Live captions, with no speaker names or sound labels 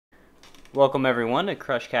Welcome everyone to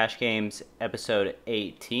Crush Cash Games episode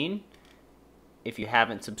 18. If you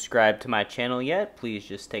haven't subscribed to my channel yet, please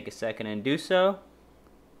just take a second and do so.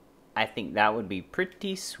 I think that would be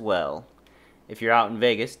pretty swell. If you're out in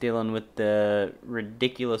Vegas dealing with the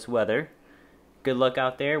ridiculous weather, good luck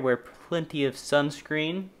out there. Wear plenty of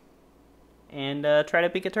sunscreen and try to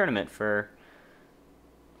pick a tournament for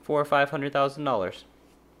 $400,000 or $500,000.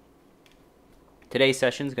 Today's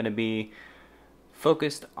session is going to be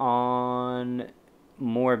focused on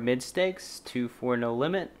more mid stakes, 2-4 no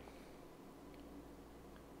limit.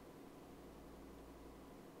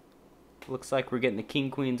 Looks like we're getting the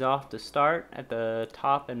king queens off to start at the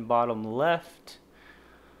top and bottom left.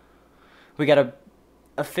 We got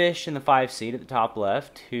a fish in the 5 seat at the top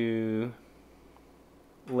left who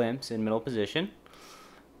limps in middle position.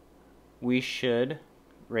 We should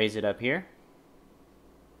raise it up here.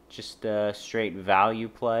 Just a straight value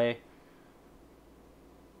play.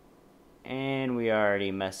 And we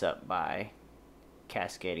already mess up by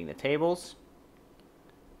cascading the tables.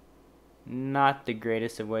 Not the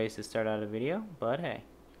greatest of ways to start out a video, but hey.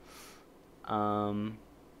 So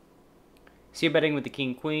you're betting with the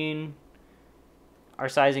king queen. Our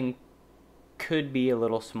sizing could be a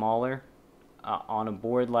little smaller on a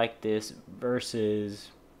board like this versus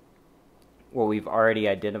what we've already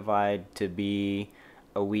identified to be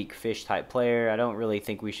a weak fish type player. I don't really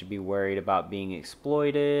think we should be worried about being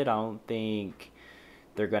exploited. I don't think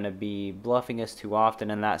they're going to be bluffing us too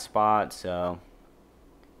often in that spot, so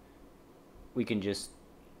we can just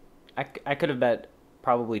I could have bet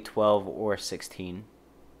probably 12 or 16.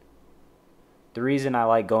 The reason I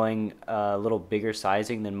like going a little bigger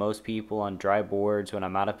sizing than most people on dry boards when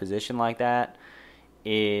I'm out of position like that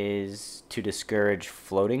is to discourage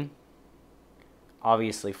floating.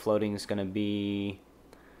 Obviously floating is going to be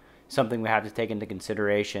something we have to take into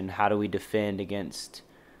consideration. How do we defend against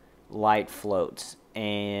light floats?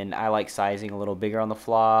 And I like sizing a little bigger on the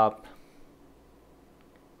flop.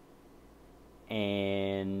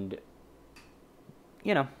 And,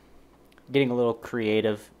 you know, getting a little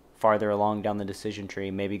creative farther along down the decision tree.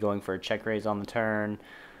 Maybe going for a check raise on the turn.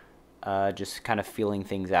 Just kind of feeling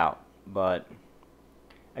things out. But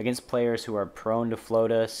against players who are prone to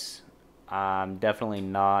float us, I'm definitely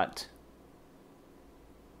not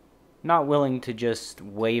willing to just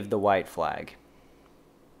wave the white flag.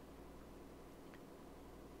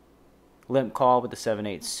 Limp call with the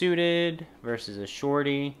 7-8 suited versus a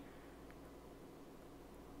shorty.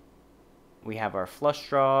 We have our flush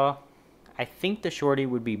draw. I think the shorty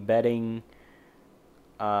would be betting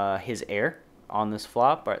his air on this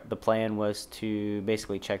flop. The plan was to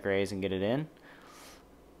basically check raise and get it in.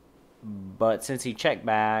 But since he checked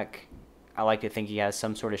back, I like to think he has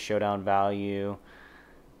some sort of showdown value.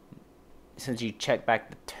 Since you check back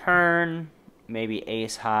the turn, maybe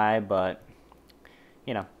ace high, but,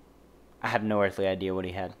 you know, I have no earthly idea what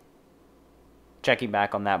he had. Checking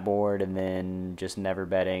back on that board and then just never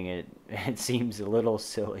betting, it seems a little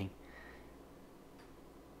silly.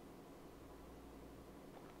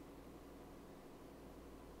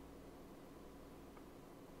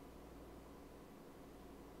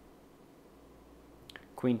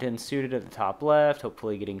 Queen 10 suited at the top left,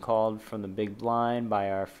 hopefully getting called from the big blind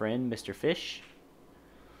by our friend, Mr. Fish.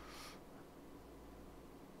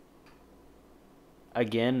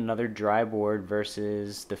 Again, another dry board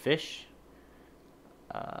versus the fish.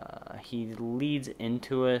 He leads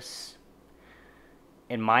into us.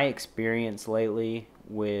 In my experience lately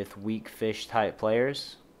with weak fish type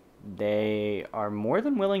players, they are more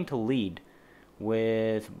than willing to lead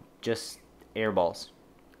with just air balls.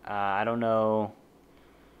 I don't know.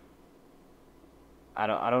 I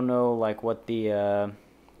don't know like what the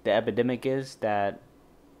epidemic is that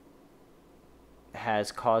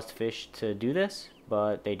has caused fish to do this,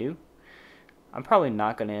 but they do. I'm probably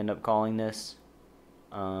not going to end up calling this.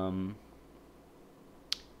 In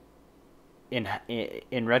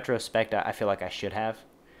retrospect, I feel like I should have,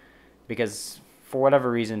 because for whatever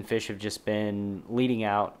reason, fish have just been leading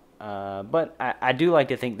out. But I do like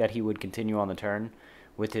to think that he would continue on the turn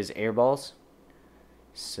with his air balls.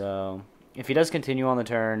 So if he does continue on the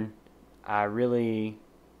turn, I really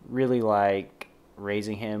like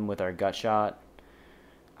raising him with our gut shot.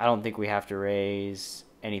 I don't think we have to raise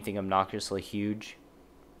anything obnoxiously huge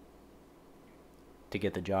to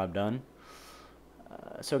get the job done.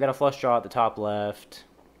 So we got a flush draw at the top left,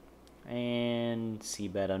 and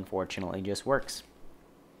c-bet unfortunately just works.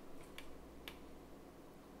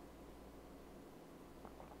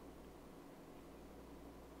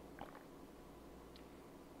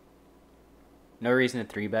 No reason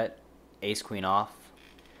to 3-bet ace queen off.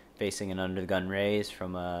 facing an under the gun raise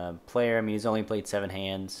from a player. I mean, he's only played 7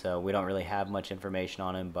 hands, so we don't really have much information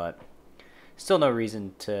on him, but still no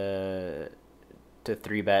reason to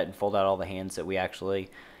 3-bet and fold out all the hands that we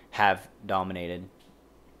actually have dominated.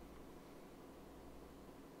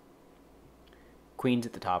 Queen's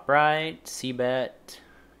at the top right. C-bet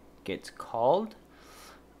gets called.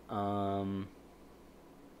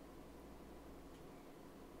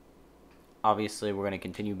 Obviously, we're going to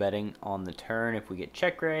continue betting on the turn if we get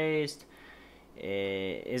check raised.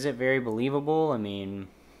 Is it very believable? I mean,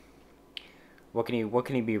 what can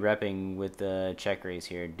he be repping with the check raise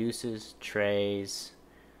here? Deuces, trays,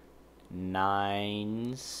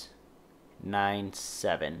 nines, 9,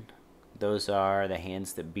 7. Those are the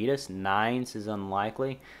hands that beat us. Nines is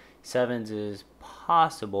unlikely. Sevens is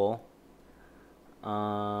possible.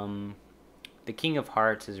 The King of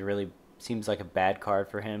Hearts is really seems like a bad card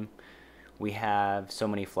for him. We have so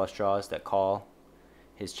many flush draws that call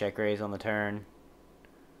his check raise on the turn.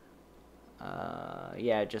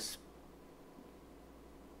 Yeah, just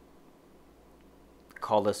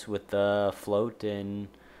called us with the float and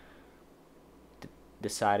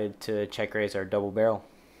decided to check raise our double barrel.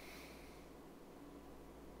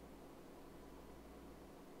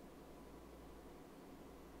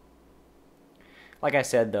 Like I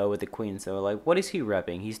said, though, with the queens, though, like, what is he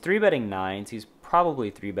repping? He's 3-betting 9s. He's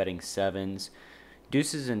probably 3-betting 7s.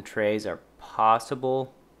 Deuces and trays are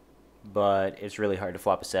possible, but it's really hard to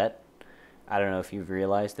flop a set. I don't know if you've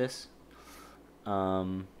realized this.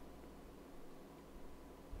 So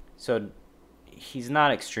he's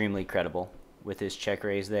not extremely credible with his check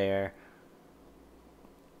raise there.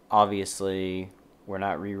 Obviously, we're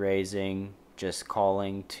not re-raising, just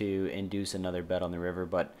calling to induce another bet on the river,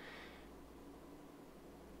 but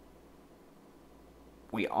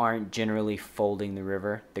we aren't generally folding the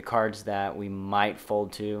river. The cards that we might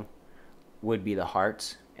fold to would be the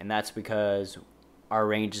hearts, and that's because our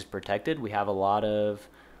range is protected. We have a lot of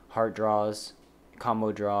heart draws,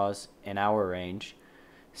 combo draws in our range,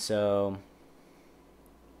 so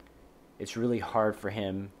it's really hard for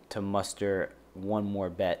him to muster one more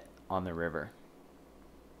bet on the river.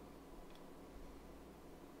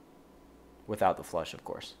 Without the flush, of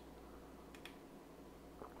course.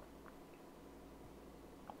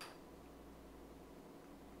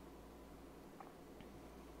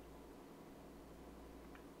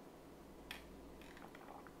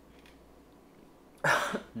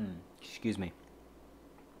 Excuse me.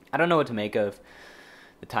 I don't know what to make of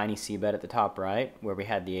the tiny c-bet at the top right, where we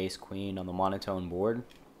had the ace-queen on the monotone board.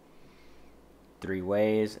 3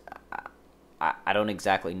 ways. I don't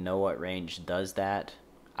exactly know what range does that.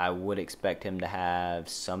 I would expect him to have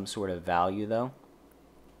some sort of value, though.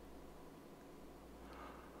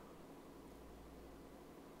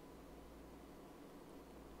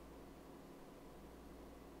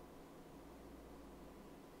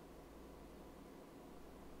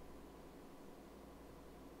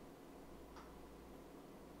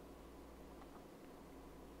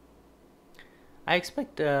 I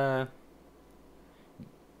expect,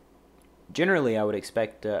 generally I would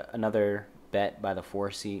expect another bet by the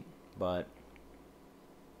 4 seat, but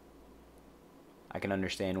I can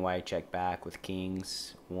understand why I check back with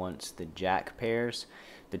kings once the jack pairs.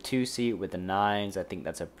 The 2 seat with the 9s, I think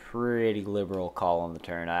that's a pretty liberal call on the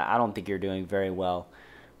turn. I don't think you're doing very well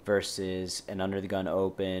versus an under the gun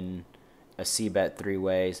open, a c-bet 3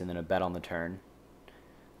 ways, and then a bet on the turn.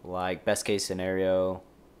 Like, best case scenario,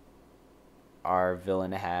 our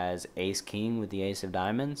villain has ace-king with the ace of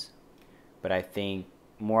diamonds, but I think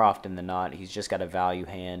more often than not, he's just got a value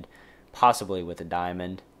hand, possibly with a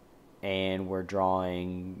diamond, and we're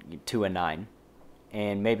drawing to a 9.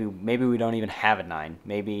 And maybe we don't even have a 9.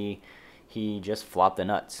 Maybe he just flopped the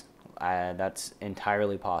nuts. That's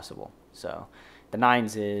entirely possible. So the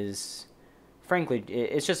 9s is, frankly,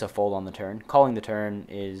 it's just a fold on the turn. Calling the turn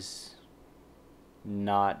is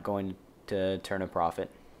not going to turn a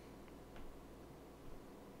profit.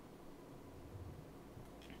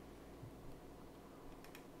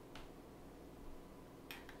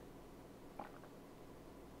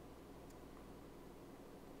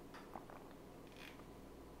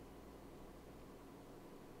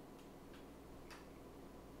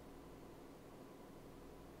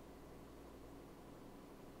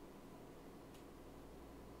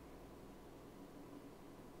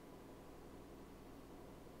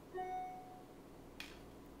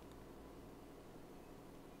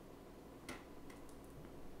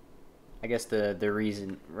 I guess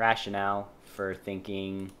the rationale for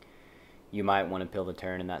thinking you might want to pill the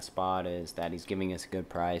turn in that spot is that he's giving us a good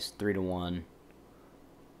price, 3-1,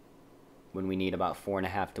 when we need about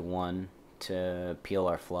 4.5 to 1 to peel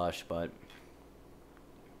our flush. But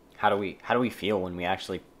how do we feel when we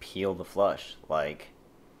actually peel the flush? Like,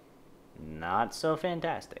 not so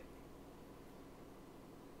fantastic.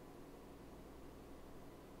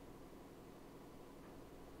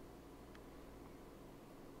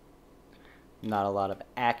 Not a lot of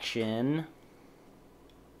action.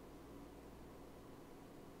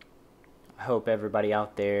 I hope everybody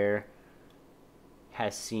out there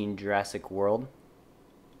has seen Jurassic World.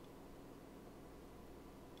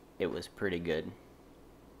 It was pretty good.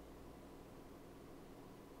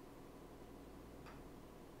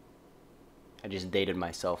 I just dated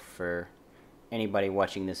myself for anybody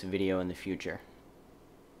watching this video in the future.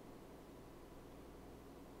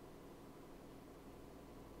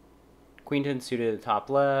 Queen 10 suited at the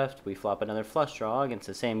top left. We flop another flush draw against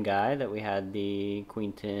the same guy that we had the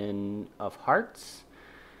Queen 10 of hearts.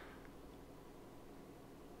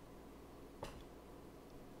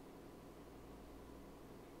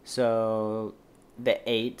 So the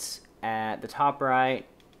eights at the top right,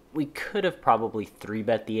 we could have probably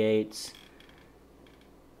 3-bet the eights.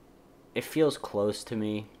 It feels close to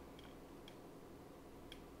me.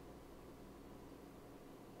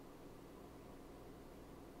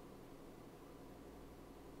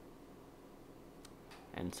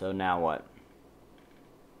 And so now what?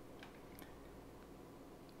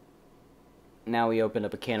 Now we open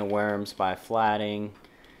up a can of worms by flatting.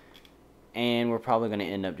 And we're probably going to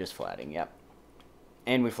end up just flatting, yep.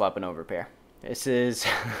 And we flop an overpair. This is...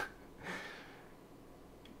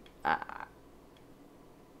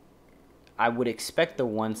 I would expect the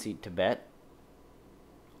 1 seat to bet.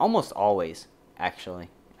 Almost always, actually.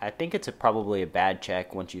 I think it's probably a bad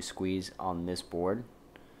check once you squeeze on this board.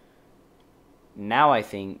 Now I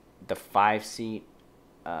think the 5 seat,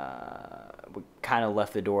 we kind of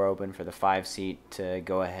left the door open for the 5 seat to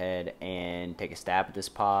go ahead and take a stab at this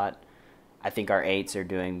pot. I think our 8s are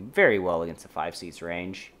doing very well against the 5 seats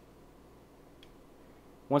range.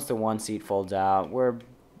 Once the 1 seat folds out, we're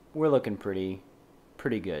looking pretty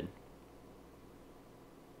good.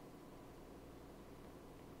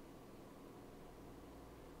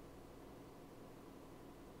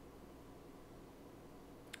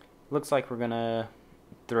 Looks like we're gonna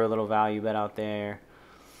throw a little value bet out there.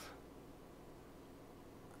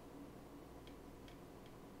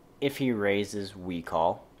 If he raises, we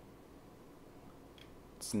call.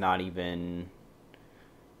 It's not even...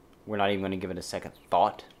 We're not even going to give it a second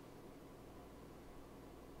thought.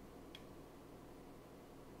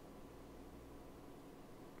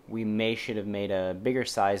 We should have made a bigger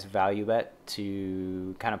size value bet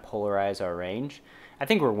to kind of polarize our range. I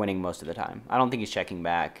think we're winning most of the time. I don't think he's checking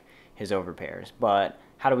back his overpairs. But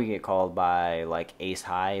how do we get called by like ace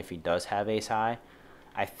high if he does have ace high?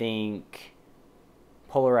 I think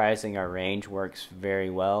polarizing our range works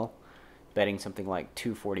very well. Betting something like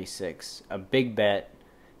 246, a big bet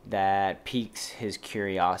that piques his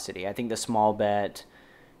curiosity. I think the small bet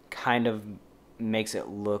kind of makes it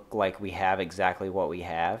look like we have exactly what we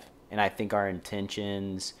have, and I think our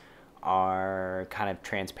intentions are kind of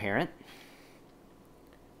transparent.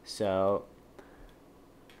 So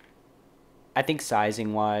I think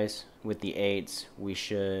sizing wise with the 8s, we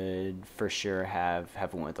should for sure have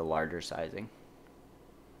went with a larger sizing.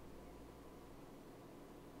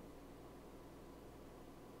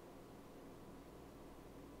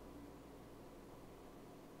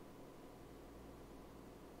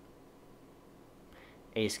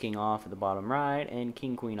 Ace king off at the bottom right and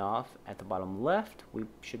king queen off at the bottom left. We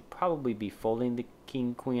should probably be folding the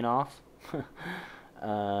king queen off.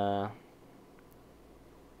 Under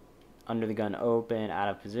the gun open, out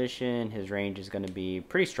of position. His range is going to be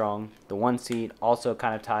pretty strong. The 1 seat also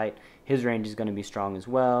kind of tight. His range is going to be strong as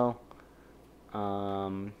well.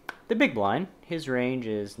 The big blind, his range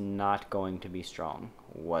is not going to be strong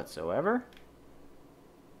whatsoever.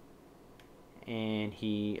 And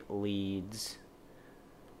he leads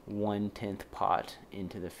 1/10 pot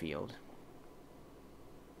into the field.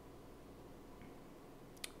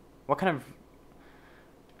 What kind of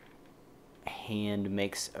hand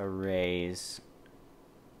makes a raise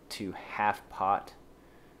to half pot?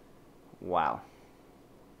 Wow.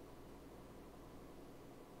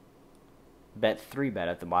 Bet 3-bet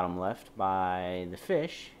at the bottom left by the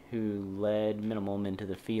fish, who led minimum into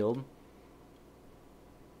the field.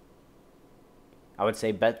 I would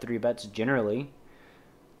say bet 3-bets generally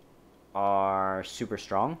are super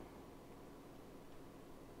strong.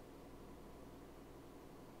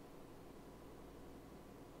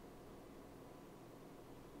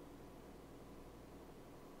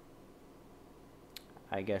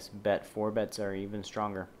 I guess bet 4-bets are even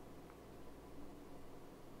stronger.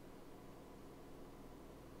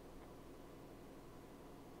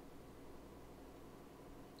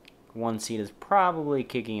 one seat is probably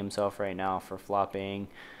kicking himself right now for flopping.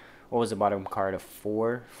 What was the bottom card? A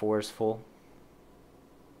 4? 4 is full.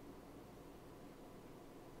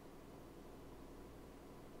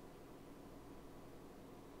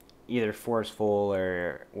 Either 4 is full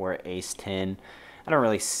or ace 10. I don't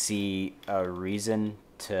really see a reason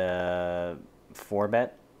to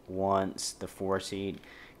 4-bet once the 4 seed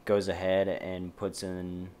goes ahead and puts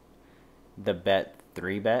in the bet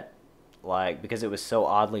 3-bet. Like, because it was so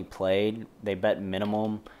oddly played, they bet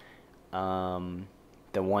minimum.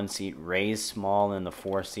 The 1 seat raised small and the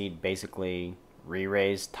 4 seat basically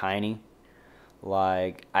re-raised tiny.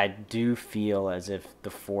 Like, I do feel as if the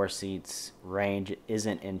 4 seats range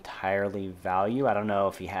isn't entirely value. I don't know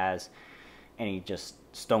if he has any just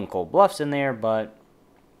stone cold bluffs in there, but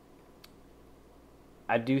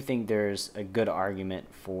I do think there's a good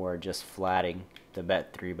argument for just flatting the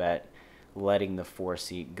bet 3-bet, letting the 4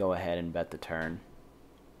 seat go ahead and bet the turn.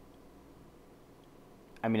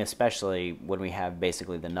 I mean, especially when we have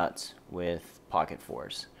basically the nuts with pocket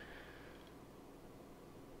 4s.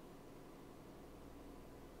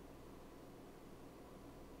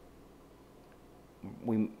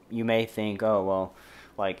 You may think, oh, well,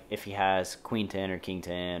 like if he has queen 10 or king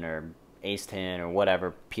 10 or ace 10 or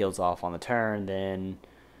whatever peels off on the turn, then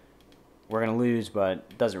we're going to lose, but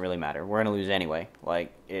it doesn't really matter. We're going to lose anyway.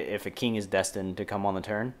 Like, if a king is destined to come on the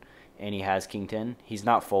turn and he has king 10, he's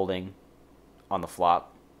not folding on the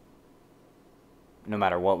flop no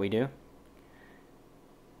matter what we do.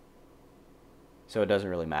 So it doesn't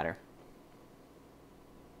really matter.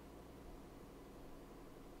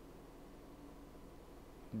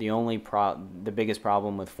 The biggest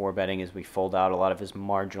problem with 4-betting is we fold out a lot of his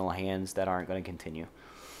marginal hands that aren't going to continue.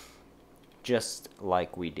 Just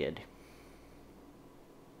like we did.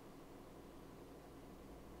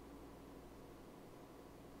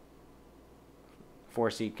 Four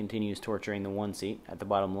seat continues torturing the 1 seat at the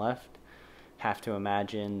bottom left. Have to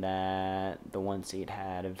imagine that the 1 seat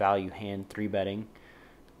had a value hand 3-betting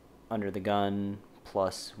under the gun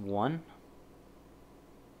 +1.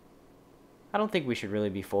 I don't think we should really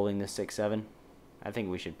be folding this 6-7. I think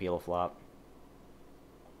we should peel a flop.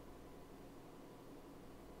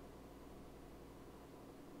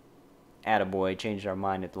 Attaboy, changed our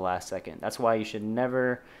mind at the last second. That's why you should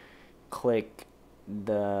never click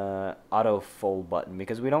the auto fold button,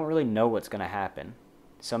 because we don't really know what's going to happen.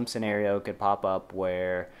 Some scenario could pop up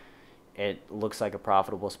where it looks like a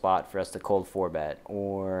profitable spot for us to cold 4-bet,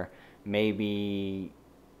 or maybe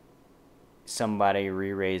somebody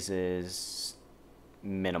re-raises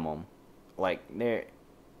minimum, like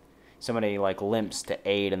somebody like limps to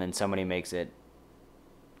 8 and then somebody makes it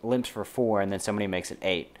limps for 4 and then somebody makes it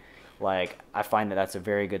 8. Like, I find that that's a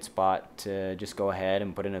very good spot to just go ahead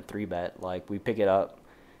and put in a 3-bet. Like, we pick up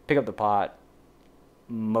the pot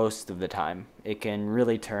most of the time. It can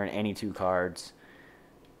really turn any 2 cards.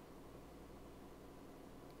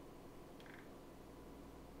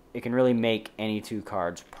 It can really make any 2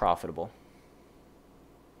 cards profitable.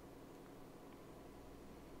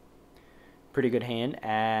 Pretty good hand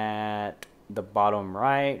at the bottom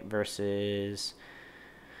right versus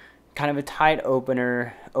kind of a tight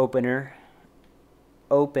opener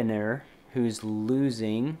who's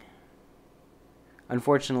losing.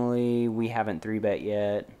 Unfortunately, we haven't 3-bet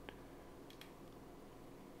yet.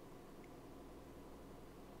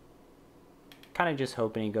 Kind of just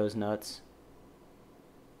hoping he goes nuts.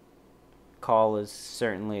 Call is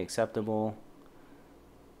certainly acceptable.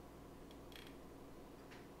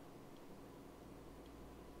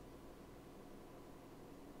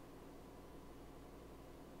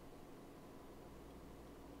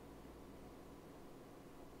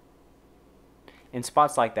 In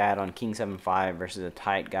spots like that on king 7-5 versus a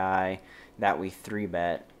tight guy that we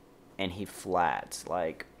 3-bet and he flats,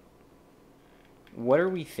 like, what are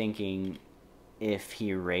we thinking if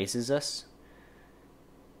he raises us?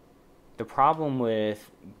 The problem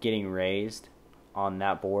with getting raised on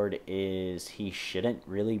that board is he shouldn't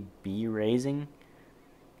really be raising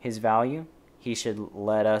his value. He should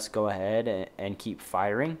let us go ahead and keep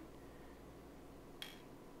firing.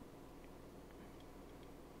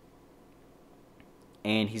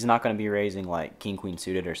 And he's not going to be raising like king queen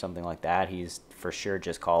suited or something like that. He's for sure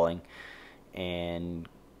just calling and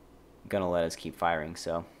going to let us keep firing.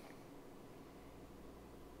 So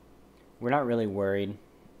we're not really worried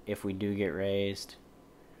if we do get raised.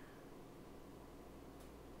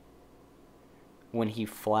 When he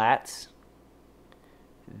flats,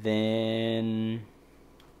 then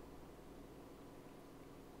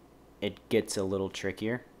it gets a little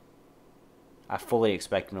trickier. I fully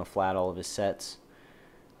expect him to flat all of his sets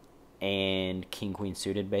and king queen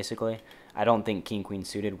suited, basically. I don't think king queen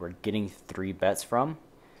suited we're getting 3 bets from.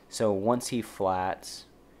 So once he flats,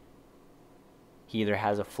 he either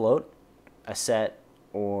has a float, a set,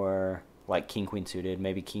 or like king queen suited,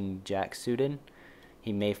 maybe king jack suited.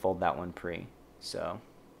 He may fold that one pre. So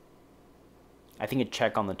I think a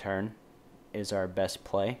check on the turn is our best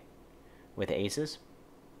play with aces.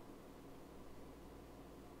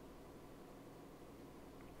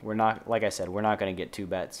 We're not, like I said, we're not going to get 2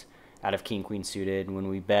 bets out of king queen suited. When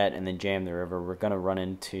we bet and then jam the river, we're going to run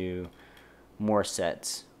into more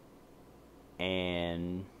sets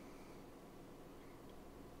and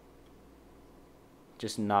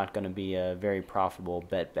just not going to be a very profitable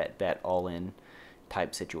bet all in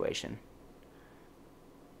type situation.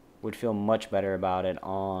 Would feel much better about it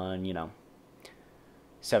on,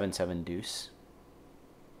 7-7 deuce.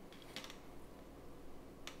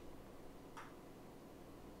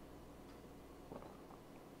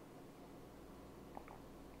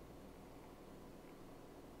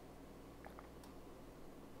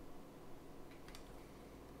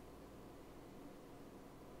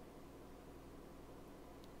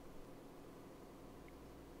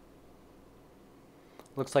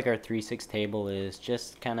 Looks like our 3-6 table is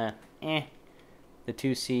just kind of The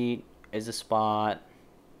 2 seat is a spot.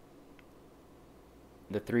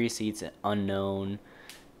 The 3 seat's unknown.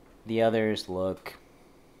 The others look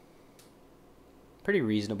pretty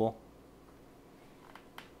reasonable.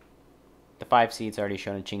 The 5 seat's already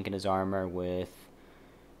shown a chink in his armor with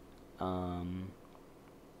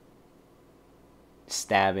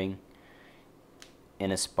stabbing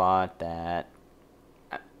in a spot that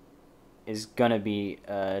is gonna be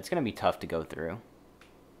it's gonna be tough to go through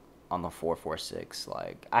on the 4-4-6.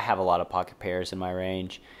 Like, I have a lot of pocket pairs in my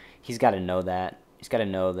range. He's got to know that. He's got to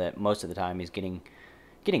know that most of the time he's getting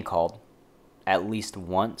called at least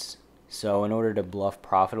once. So in order to bluff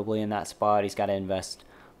profitably in that spot, he's got to invest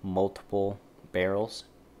multiple barrels.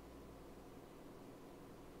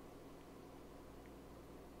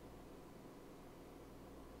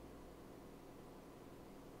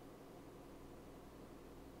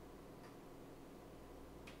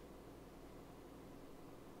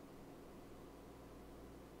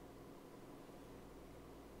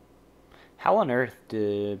 How on earth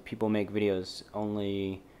do people make videos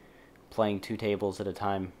only playing 2 tables at a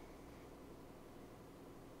time?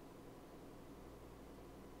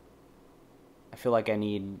 I feel like I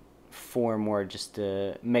need 4 more just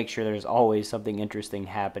to make sure there's always something interesting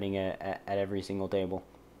happening at every single table.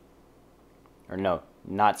 Or no,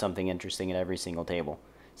 not something interesting at every single table.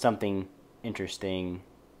 Something interesting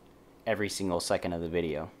every single second of the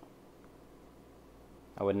video.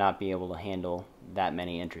 I would not be able to handle that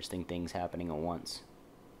many interesting things happening at once.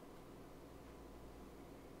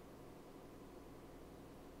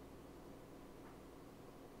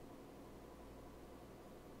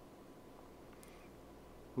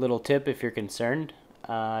 Little tip if you're concerned,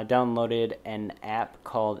 I downloaded an app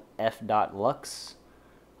called f.lux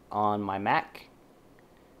on my Mac.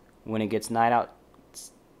 When it gets nighttime,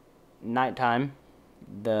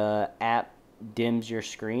 the app dims your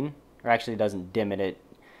screen, or actually doesn't dim it, it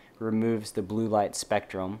removes the blue light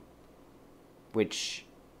spectrum, which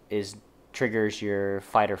triggers your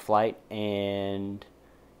fight or flight and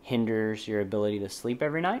hinders your ability to sleep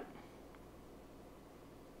every night.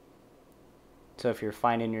 So if you're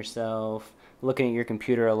finding yourself looking at your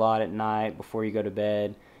computer a lot at night before you go to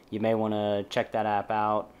bed, you may want to check that app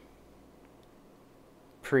out.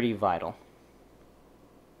 Pretty vital.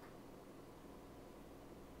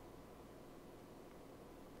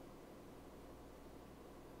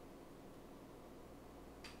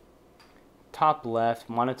 Top left,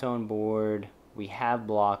 monotone board. We have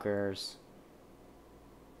blockers.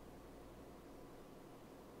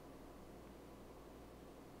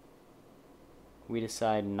 We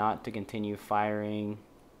decide not to continue firing,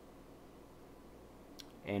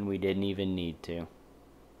 and we didn't even need to.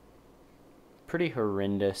 Pretty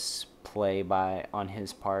horrendous play on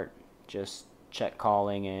his part, just check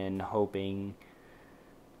calling and hoping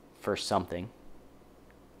for something.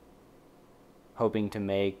 Hoping to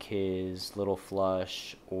make his little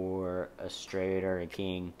flush or a straight or a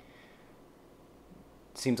king.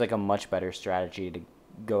 Seems like a much better strategy to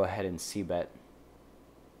go ahead and c-bet.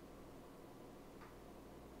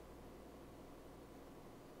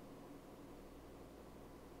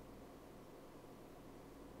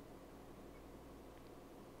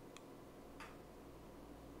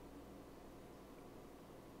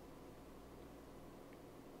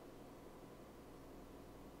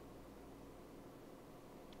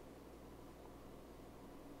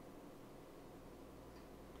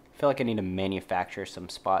 I feel like I need to manufacture some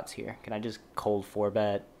spots here. Can I just cold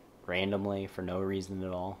 4-bet randomly for no reason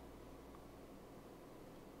at all?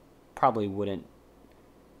 probably wouldn't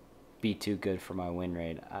be too good for my win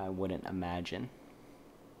rate, I wouldn't imagine.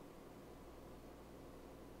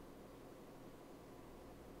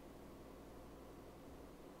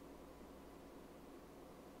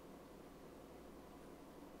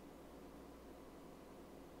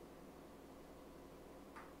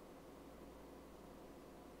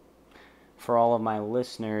 For all of my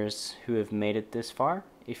listeners who have made it this far,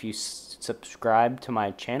 if you subscribe to my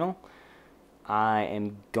channel, I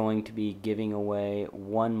am going to be giving away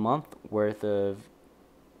 1 month worth of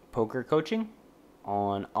poker coaching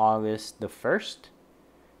on August the 1st,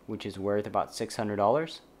 which is worth about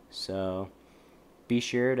 $600. So be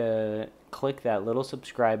sure to click that little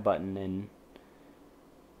subscribe button and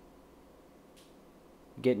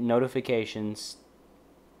get notifications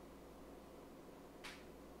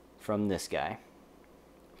from this guy.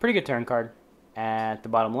 Pretty good turn card. At the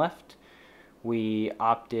bottom left, we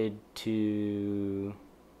opted to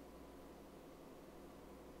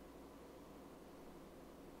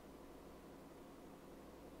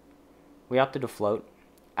float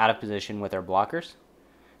out of position with our blockers.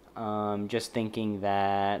 Just thinking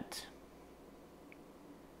that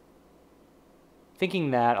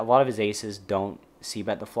a lot of his aces don't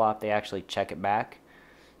c-bet the flop, they actually check it back.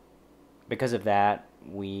 Because of that,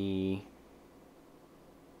 we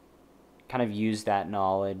kind of use that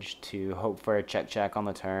knowledge to hope for a check on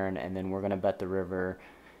the turn, and then we're going to bet the river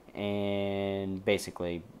and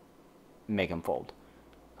basically make him fold.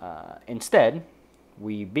 Instead,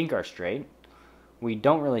 we bink our straight. We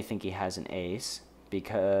don't really think he has an ace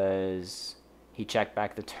because he checked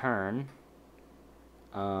back the turn.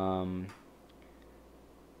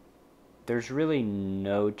 There's really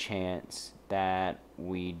no chance that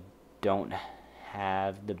we don't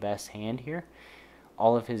have the best hand here.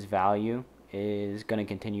 All of his value is going to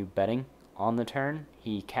continue betting on the turn.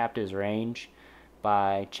 He capped his range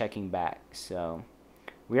by checking back. So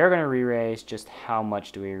we are going to re-raise. Just how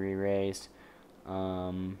much do we re-raise?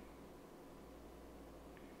 I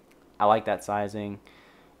like that sizing.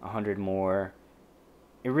 100 more.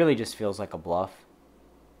 It really just feels like a bluff.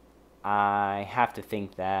 I have to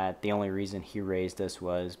think that the only reason he raised us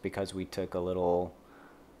was because we took a little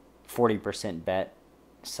 40% bet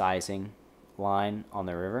sizing line on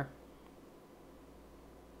the river.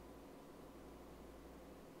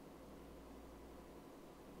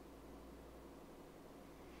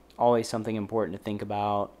 Always something important to think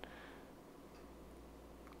about.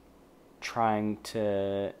 Trying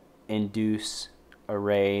to induce a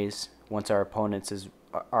raise once our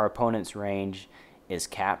opponent's range is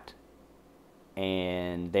capped,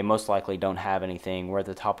 and they most likely don't have anything. We're at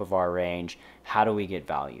the top of our range. How do we get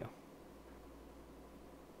value?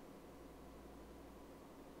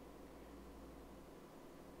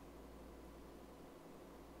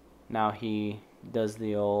 Now he does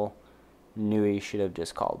the old knew he should have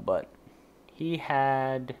just called, but he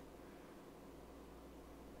had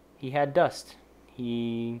dust.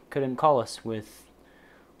 He couldn't call us with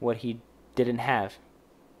what he didn't have.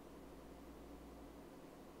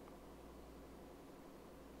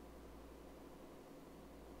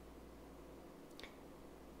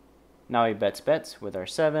 Now he bets with our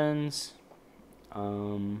sevens.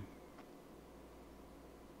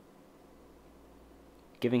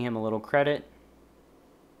 Giving him a little credit.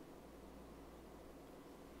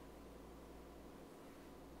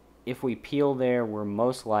 If we peel there, we're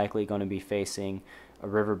most likely going to be facing a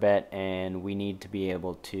river bet, and we need to be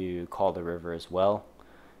able to call the river as well.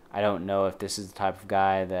 I don't know if this is the type of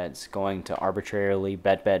guy that's going to arbitrarily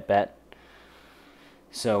bet.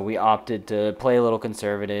 So we opted to play a little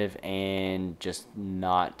conservative and just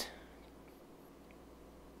not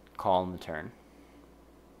call on the turn.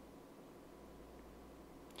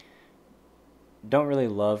 Don't really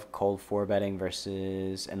love cold 4-betting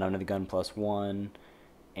versus an under the gun +1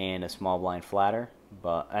 and a small blind flatter,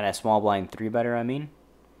 and a small blind 3-better, I mean.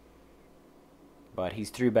 But he's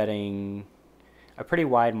 3-betting a pretty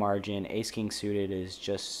wide margin. Ace King suited is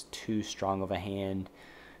just too strong of a hand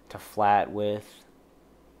to flat with.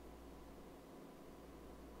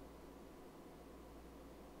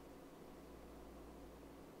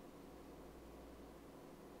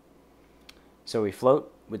 So we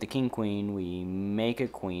float with the king queen. We make a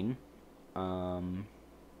queen.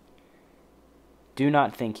 Do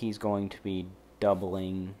not think he's going to be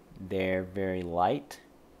doubling there very light.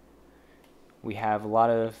 We have a lot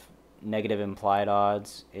of negative implied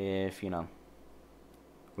odds if,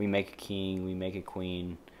 we make a king, we make a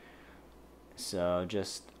queen. So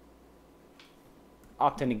just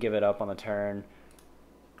opting to give it up on the turn.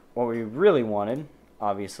 What we really wanted,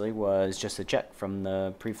 obviously, was just a check from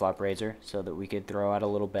the pre-flop raiser so that we could throw out a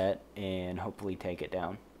little bet and hopefully take it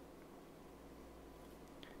down.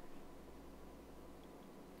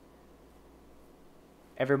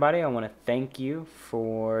 everybody, I want to thank you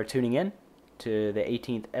for tuning in to the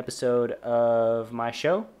 18th episode of my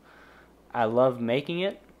show. I love making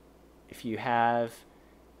it. If you have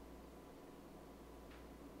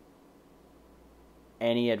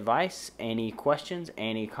any advice, any questions,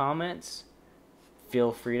 any comments,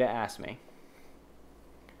 feel free to ask me.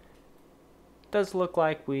 It does look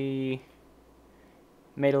like we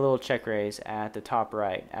made a little check raise at the top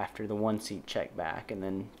right after the 1 seat check back and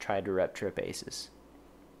then tried to rep trip aces.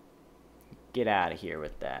 Get out of here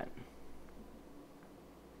with that.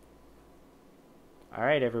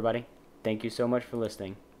 Alright, everybody. Thank you so much for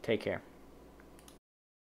listening. Take care.